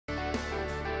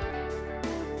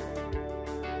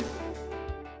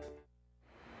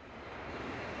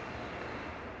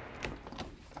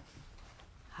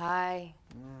Hi.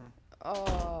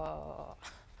 Oh.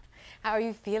 How are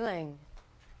you feeling?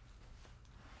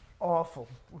 Awful.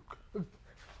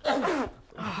 But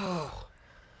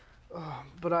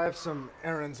I have some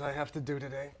errands I have to do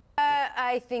today.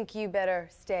 I think you better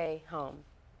stay home.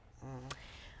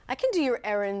 I can do your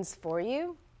errands for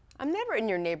you. I'm never in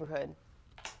your neighborhood.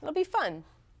 It'll be fun.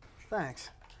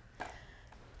 Thanks.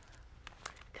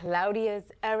 Claudia's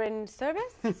errand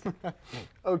service?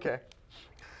 Okay.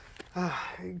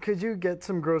 Could you get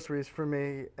some groceries for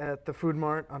me at the Food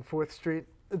Mart on 4th Street?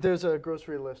 There's a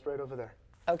grocery list right over there.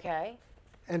 Okay.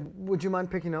 And would you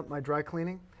mind picking up my dry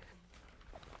cleaning?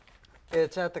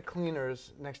 It's at the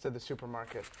cleaners next to the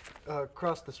supermarket,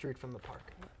 across the street from the park.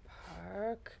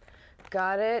 Park.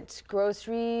 Got it.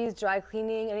 Groceries, dry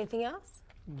cleaning, anything else?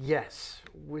 Yes.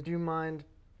 Would you mind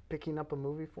picking up a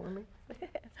movie for me?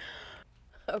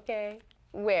 Okay.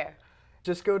 Where?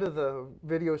 Just go to the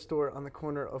video store on the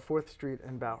corner of 4th Street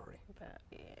and Bowery.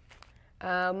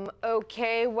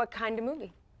 Okay, what kind of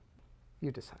movie? You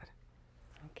decide.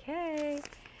 Okay.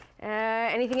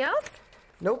 Anything else?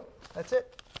 Nope, that's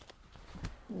it.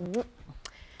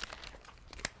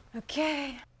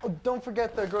 Okay. Oh, don't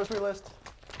forget the grocery list.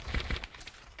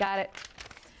 Got it.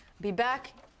 Be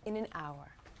back in an hour.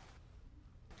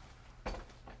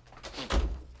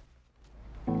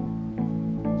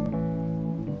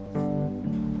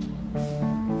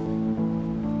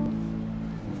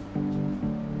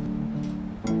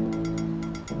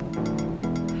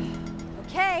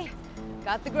 Okay,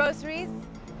 got the groceries.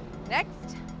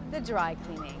 Next, the dry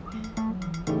cleaning.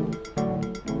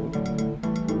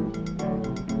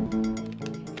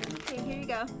 Okay, here you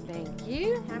go. Thank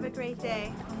you. Have a great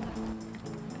day.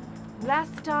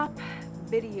 Last stop,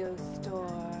 video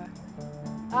store.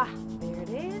 Ah, there it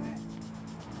is.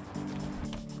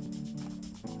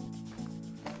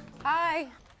 Hi.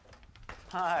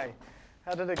 Hi.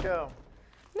 How did it go?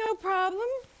 No problem.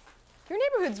 Your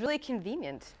neighborhood's really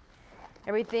convenient.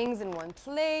 Everything's in one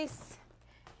place.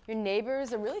 Your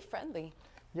neighbors are really friendly.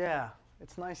 Yeah,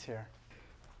 it's nice here.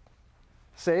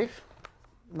 Safe,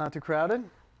 not too crowded,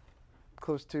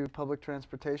 close to public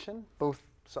transportation, both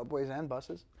subways and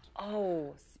buses.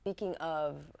 Oh, speaking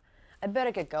of, I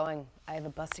better get going. I have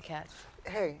a bus to catch.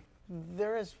 Hey,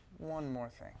 there is one more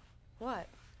thing. What?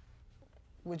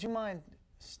 Would you mind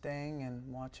staying and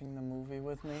watching the movie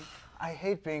with me? I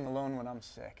hate being alone when I'm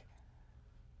sick.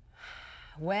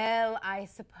 Well, I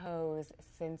suppose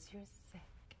since you're sick.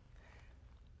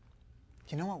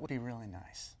 You know what would be really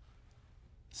nice?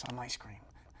 Some ice cream.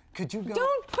 Could you go?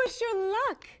 Don't push your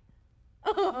luck.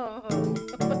 Oh.